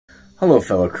Hello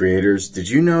fellow creators, did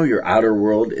you know your outer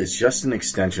world is just an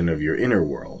extension of your inner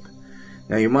world?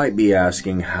 Now you might be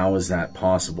asking, how is that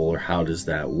possible, or how does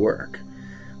that work?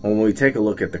 Well, when we take a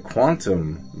look at the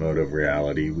quantum mode of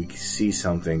reality, we see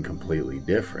something completely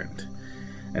different.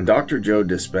 And Dr. Joe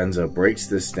Dispenza breaks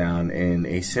this down in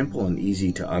a simple and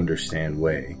easy to understand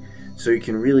way, so you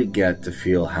can really get to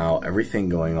feel how everything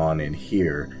going on in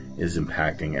here is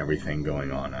impacting everything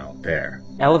going on out there.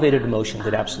 Elevated emotion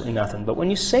did absolutely nothing, but when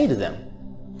you say to them,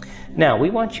 now we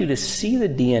want you to see the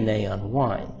DNA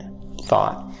unwind,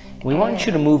 thought, we want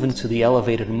you to move into the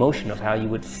elevated emotion of how you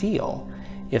would feel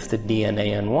if the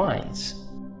DNA unwinds.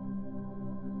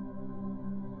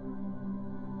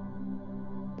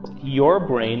 Your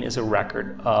brain is a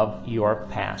record of your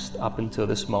past up until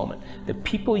this moment. The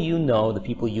people you know, the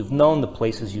people you've known, the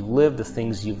places you've lived, the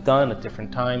things you've done at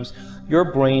different times,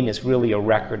 your brain is really a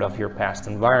record of your past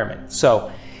environment.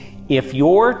 So if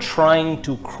you're trying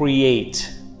to create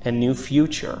a new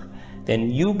future,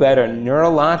 then you better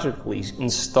neurologically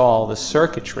install the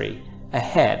circuitry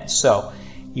ahead. So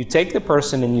you take the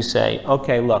person and you say,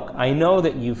 okay, look, I know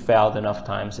that you've failed enough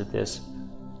times at this.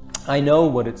 I know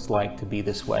what it's like to be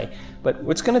this way, but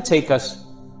it's going to take us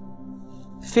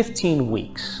 15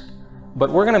 weeks. But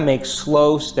we're going to make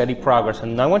slow, steady progress,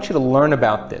 and I want you to learn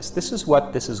about this. This is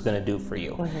what this is going to do for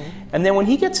you. And then when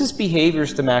he gets his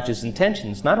behaviors to match his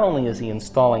intentions, not only is he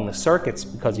installing the circuits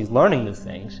because he's learning new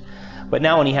things, but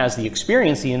now when he has the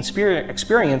experience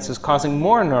is causing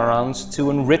more neurons to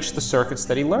enrich the circuits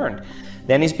that he learned.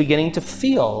 Then he's beginning to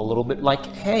feel a little bit like,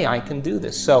 hey, I can do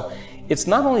this. So it's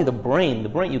not only the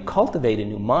brain, you cultivate a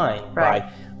new mind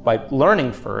by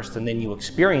learning first, and then you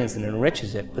experience and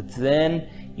enriches it, but then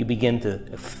you begin to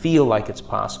feel like it's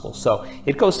possible. So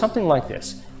it goes something like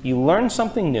this. You learn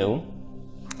something new,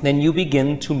 then you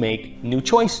begin to make new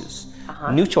choices.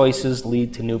 New choices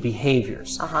lead to new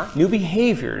behaviors. New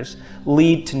behaviors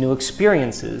lead to new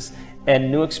experiences,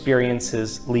 and new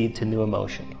experiences lead to new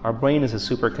emotion. Our brain is a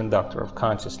superconductor of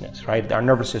consciousness, right? Our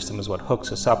nervous system is what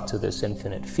hooks us up to this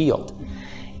infinite field.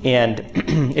 And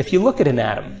if you look at an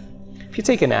atom, if you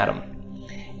take an atom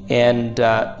and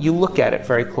you look at it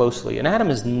very closely, an atom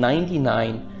is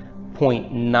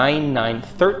 99.99,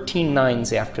 13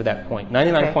 nines after that point,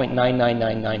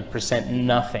 99.9999%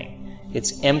 nothing.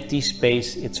 It's empty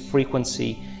space, it's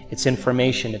frequency, it's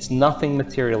information, it's nothing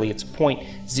materially, it's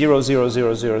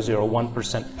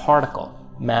 0.000001% particle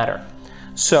matter.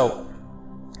 So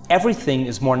everything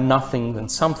is more nothing than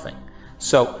something.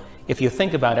 So if you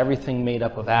think about everything made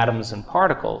up of atoms and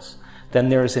particles, then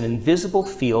there's an invisible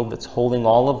field that's holding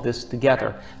all of this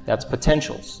together. That's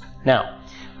potentials. Now,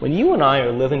 when you and I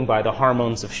are living by the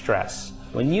hormones of stress,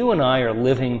 when you and I are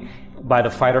living by the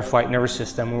fight or flight nervous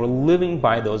system, we're living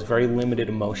by those very limited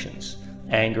emotions,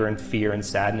 anger and fear and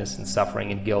sadness and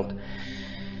suffering and guilt.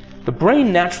 The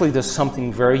brain naturally does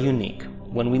something very unique.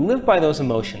 When we live by those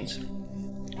emotions,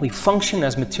 we function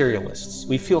as materialists.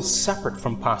 We feel separate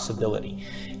from possibility.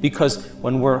 Because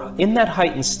when we're in that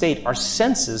heightened state, our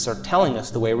senses are telling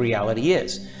us the way reality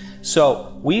is.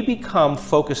 So we become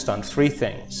focused on three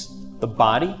things: the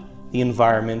body, the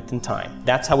environment, and time.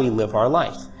 That's how we live our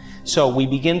life. So we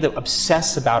begin to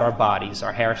obsess about our bodies,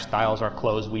 our hairstyles, our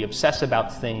clothes. We obsess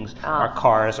about things, our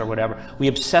cars or whatever. We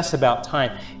obsess about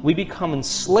time. We become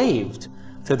enslaved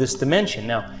to this dimension.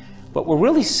 Now, what we're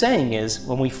really saying is,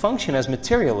 when we function as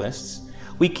materialists,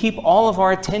 we keep all of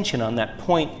our attention on that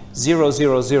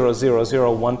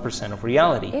 0.0000001% of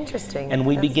reality. Interesting. And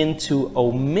we begin to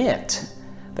omit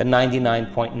the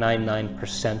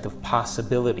 99.99% of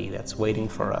possibility that's waiting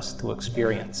for us to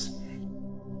experience.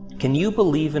 Can you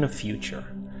believe in a future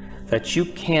that you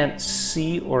can't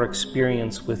see or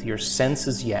experience with your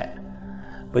senses yet,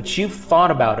 but you've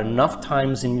thought about enough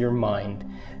times in your mind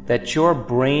that your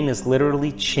brain is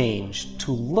literally changed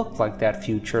to look like that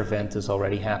future event has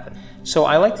already happened? So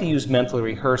I like to use mentally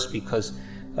rehearse because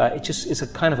it just is a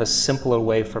kind of a simpler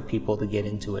way for people to get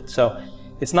into it. So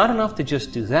it's not enough to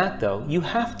just do that, though. You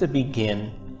have to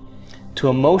begin to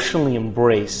emotionally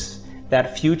embrace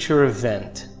that future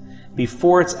event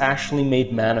before it's actually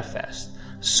made manifest.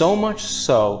 So much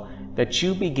so that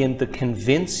you begin to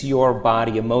convince your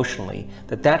body emotionally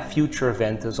that that future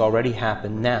event has already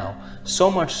happened now.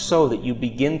 So much so that you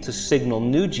begin to signal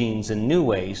new genes in new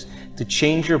ways to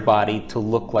change your body to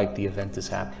look like the event has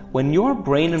happened. When your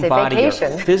brain and body are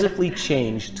physically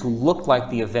changed to look like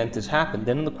the event has happened,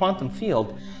 then in the quantum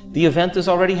field, the event has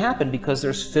already happened because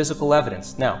there's physical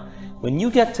evidence. Now, when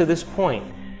you get to this point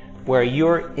where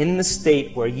you're in the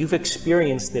state where you've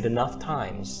experienced it enough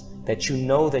times that you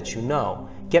know,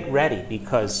 get ready,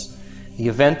 because The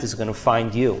event is going to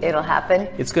find you. It'll happen.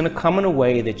 It's going to come in a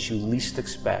way that you least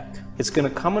expect. It's going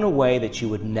to come in a way that you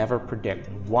would never predict.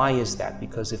 And why is that?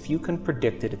 Because if you can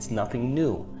predict it, it's nothing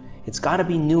new. It's got to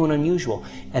be new and unusual.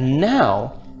 And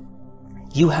now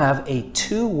you have a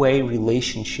two-way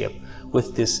relationship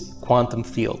with this quantum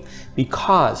field,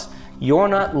 because you're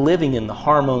not living in the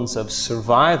hormones of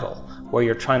survival where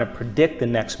you're trying to predict the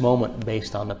next moment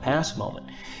based on the past moment.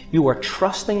 You are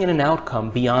trusting in an outcome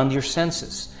beyond your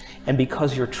senses. And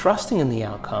because you're trusting in the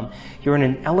outcome, you're in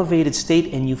an elevated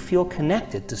state and you feel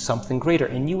connected to something greater.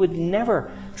 And you would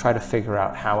never try to figure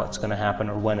out how it's going to happen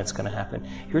or when it's going to happen.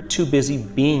 You're too busy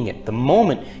being it. The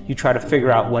moment you try to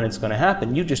figure out when it's going to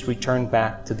happen, you just return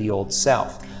back to the old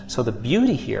self. So the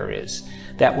beauty here is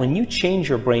that when you change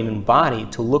your brain and body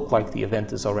to look like the event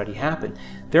has already happened,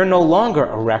 they're no longer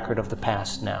a record of the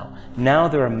past now. Now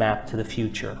they're a map to the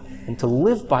future. And to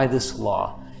live by this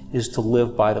law is to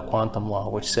live by the quantum law,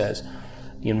 which says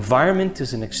the environment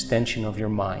is an extension of your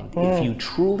mind. If you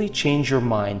truly change your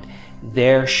mind,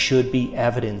 there should be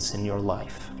evidence in your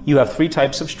life. You have three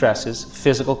types of stresses: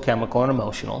 physical, chemical, and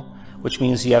emotional, which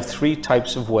means you have three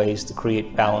types of ways to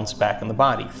create balance back in the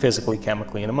body: physically,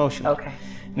 chemically, and emotionally. Okay.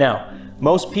 Now,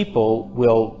 most people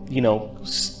will,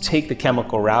 take the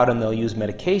chemical route and they'll use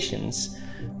medications,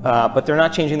 but they're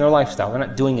not changing their lifestyle. They're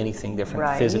not doing anything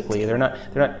different physically. They're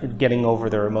not getting over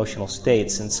their emotional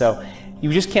states. And so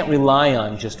you just can't rely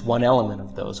on just one element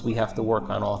of those. We have to work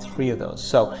on all three of those.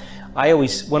 So I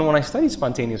always, when I studied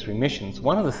spontaneous remissions,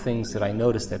 one of the things that I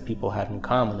noticed that people had in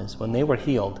common is when they were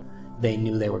healed, they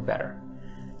knew they were better.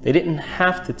 They didn't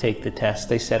have to take the test.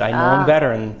 They said, I know I'm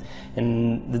better.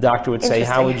 And the doctor would say,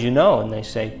 how would you know? And they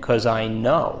say, because I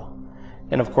know.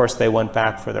 And of course, they went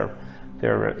back for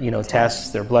their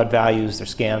tests, their blood values, their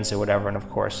scans, or whatever, and of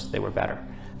course, they were better.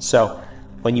 So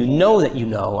when you know that you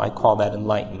know, I call that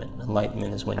enlightenment.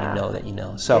 Enlightenment is when you know that you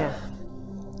know. So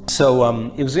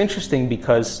it was interesting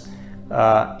because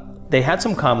they had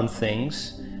some common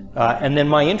things, and then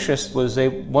my interest was,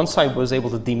 once I was able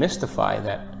to demystify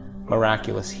that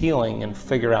miraculous healing and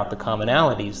figure out the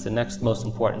commonalities, the next most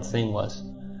important thing was,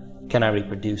 can I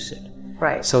reproduce it?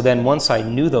 Right. So then once I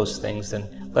knew those things,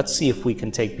 then let's see if we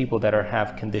can take people that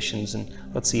have conditions and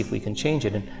let's see if we can change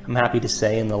it. And I'm happy to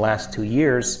say in the last 2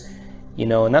 years,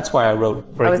 and that's why I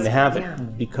wrote Breaking the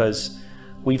Habit, because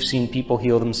we've seen people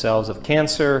heal themselves of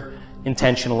cancer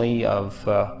intentionally, of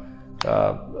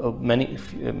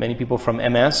many people from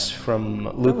MS, from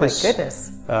lupus,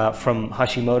 from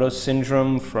Hashimoto's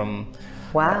syndrome, from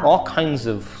all kinds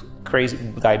of crazy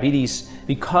diabetes,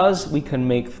 because we can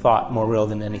make thought more real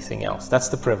than anything else. That's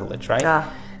the privilege, right?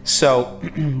 So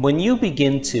when you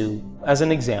begin to, as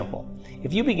an example,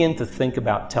 if you begin to think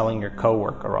about telling your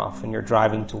coworker off and you're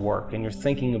driving to work and you're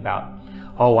thinking about,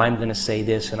 oh, I'm going to say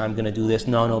this and I'm going to do this.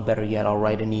 No, better yet, I'll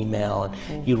write an email.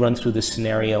 And you run through the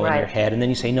scenario in your head, and then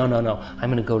you say, no, I'm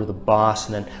going to go to the boss,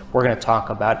 and then we're going to talk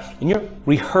about it. And you're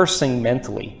rehearsing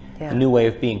mentally a new way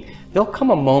of being. There'll come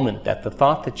a moment that the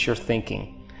thought that you're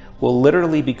thinking will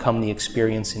literally become the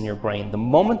experience in your brain. The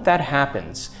moment that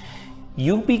happens,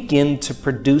 you begin to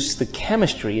produce the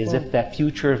chemistry as if that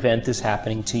future event is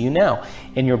happening to you now.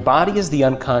 And your body, as the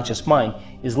unconscious mind,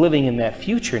 is living in that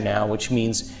future now, which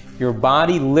means your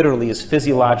body literally is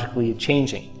physiologically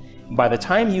changing. By the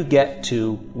time you get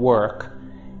to work,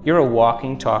 you're a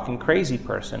walking, talking, crazy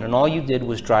person, and all you did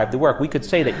was drive to work. We could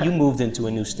say that you moved into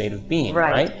a new state of being,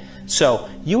 right? So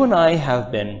you and I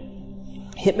have been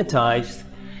hypnotized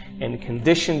and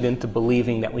conditioned into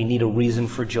believing that we need a reason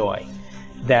for joy,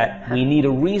 that we need a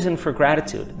reason for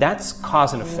gratitude. That's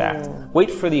cause and effect.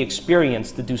 Wait for the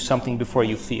experience to do something before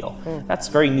you feel. That's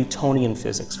very Newtonian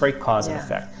physics, very cause and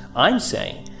effect. I'm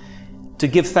saying to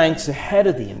give thanks ahead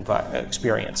of the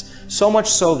experience, so much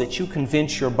so that you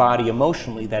convince your body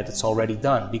emotionally that it's already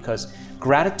done, because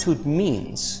gratitude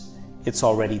means it's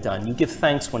already done. You give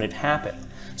thanks when it happened.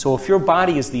 So if your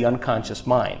body is the unconscious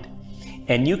mind,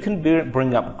 and you can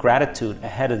bring up gratitude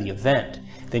ahead of the event,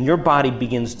 then your body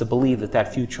begins to believe that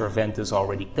that future event is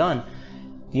already done.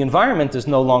 The environment is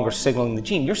no longer signaling the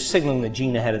gene. You're signaling the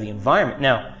gene ahead of the environment.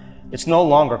 Now, it's no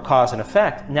longer cause and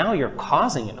effect. Now you're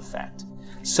causing an effect.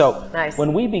 So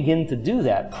when we begin to do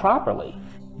that properly,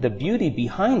 the beauty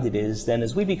behind it is then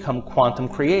as we become quantum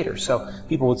creators. So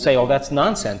people would say, oh, that's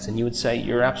nonsense. And you would say,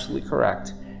 you're absolutely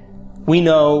correct. We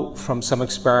know from some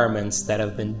experiments that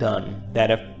have been done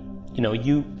that if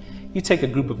you take a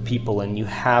group of people and you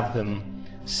have them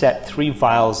set 3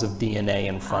 vials of DNA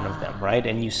in front of them, right?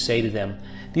 And you say to them,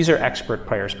 these are expert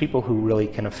prayers, people who really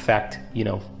can affect,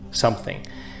 something.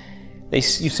 You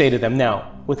say to them,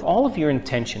 now, with all of your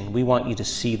intention, we want you to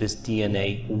see this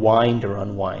DNA wind or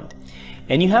unwind.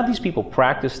 And you have these people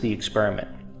practice the experiment.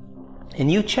 And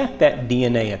you check that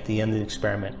DNA at the end of the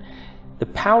experiment. The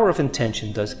power of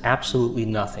intention does absolutely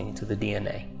nothing to the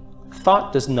DNA.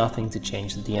 Thought does nothing to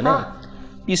change the DNA.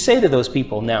 You say to those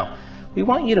people, now, we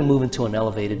want you to move into an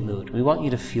elevated mood. We want you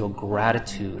to feel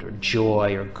gratitude or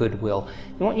joy or goodwill.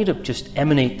 We want you to just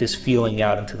emanate this feeling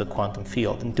out into the quantum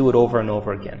field and do it over and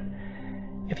over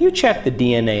again. If you check the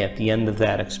DNA at the end of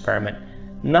that experiment,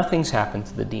 nothing's happened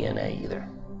to the DNA either.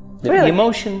 The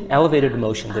emotion, elevated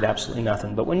emotion, did absolutely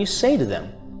nothing. But when you say to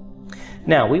them,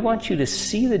 now we want you to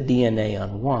see the DNA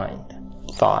unwind,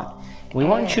 thought, we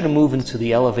want you to move into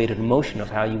the elevated emotion of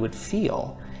how you would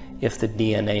feel if the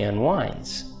DNA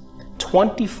unwinds.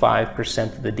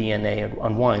 25% of the DNA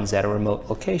unwinds at a remote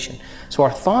location. So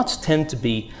our thoughts tend to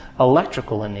be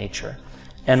electrical in nature,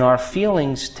 and our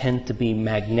feelings tend to be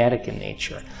magnetic in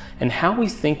nature. And how we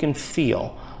think and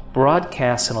feel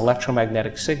broadcasts an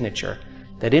electromagnetic signature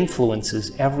that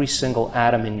influences every single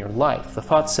atom in your life. The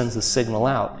thought sends the signal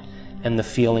out, and the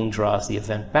feeling draws the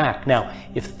event back. Now,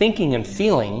 if thinking and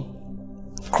feeling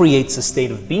creates a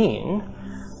state of being,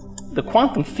 the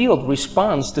quantum field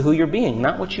responds to who you're being,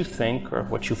 not what you think or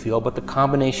what you feel, but the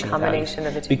combination of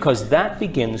the two. Because that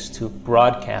begins to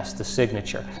broadcast the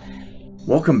signature.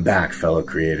 Welcome back, fellow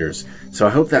creators. So I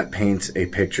hope that paints a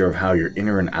picture of how your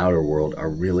inner and outer world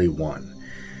are really one.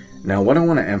 Now, what I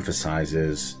want to emphasize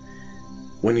is,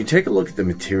 when you take a look at the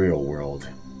material world,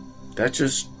 that's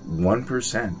just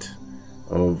 1%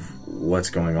 of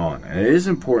what's going on. And it is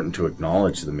important to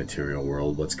acknowledge the material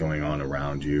world, what's going on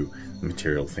around you, the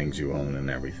material things you own and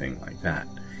everything like that.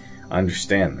 I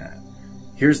understand that.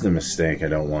 Here's the mistake I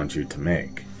don't want you to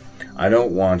make. I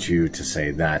don't want you to say,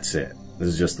 that's it. This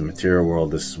is just the material world.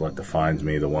 This is what defines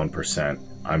me, the 1%.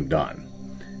 I'm done.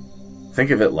 Think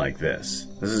of it like this.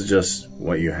 This is just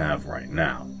what you have right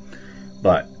now.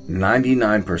 But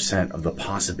 99% of the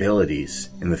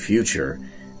possibilities in the future,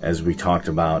 as we talked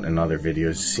about in other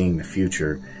videos, seeing the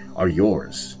future, are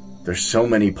yours. There's so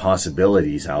many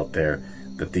possibilities out there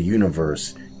that the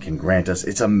universe can grant us.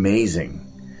 It's amazing.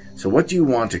 So what do you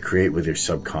want to create with your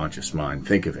subconscious mind?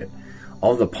 Think of it.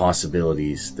 All the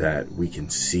possibilities that we can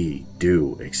see,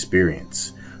 do,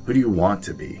 experience. Who do you want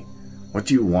to be? What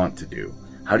do you want to do?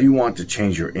 How do you want to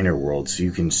change your inner world so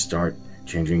you can start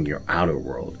changing your outer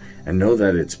world and know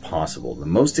that it's possible? The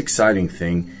most exciting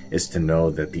thing is to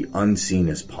know that the unseen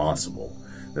is possible,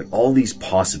 that all these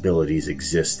possibilities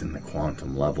exist in the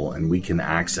quantum level and we can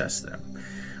access them.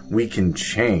 We can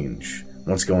change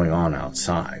what's going on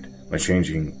outside by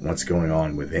changing what's going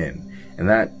on within. And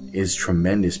that is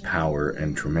tremendous power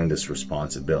and tremendous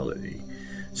responsibility.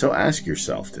 So ask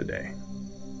yourself today,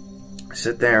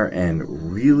 sit there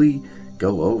and really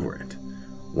go over it.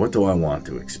 What do I want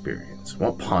to experience?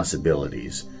 What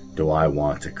possibilities do I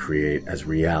want to create as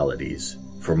realities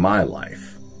for my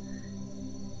life?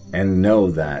 And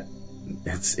know that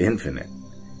it's infinite.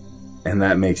 And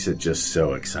that makes it just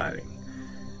so exciting.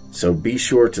 So be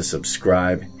sure to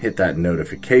subscribe, hit that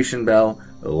notification bell,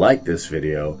 like this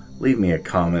video, leave me a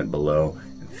comment below,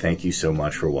 and thank you so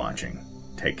much for watching.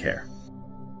 Take care.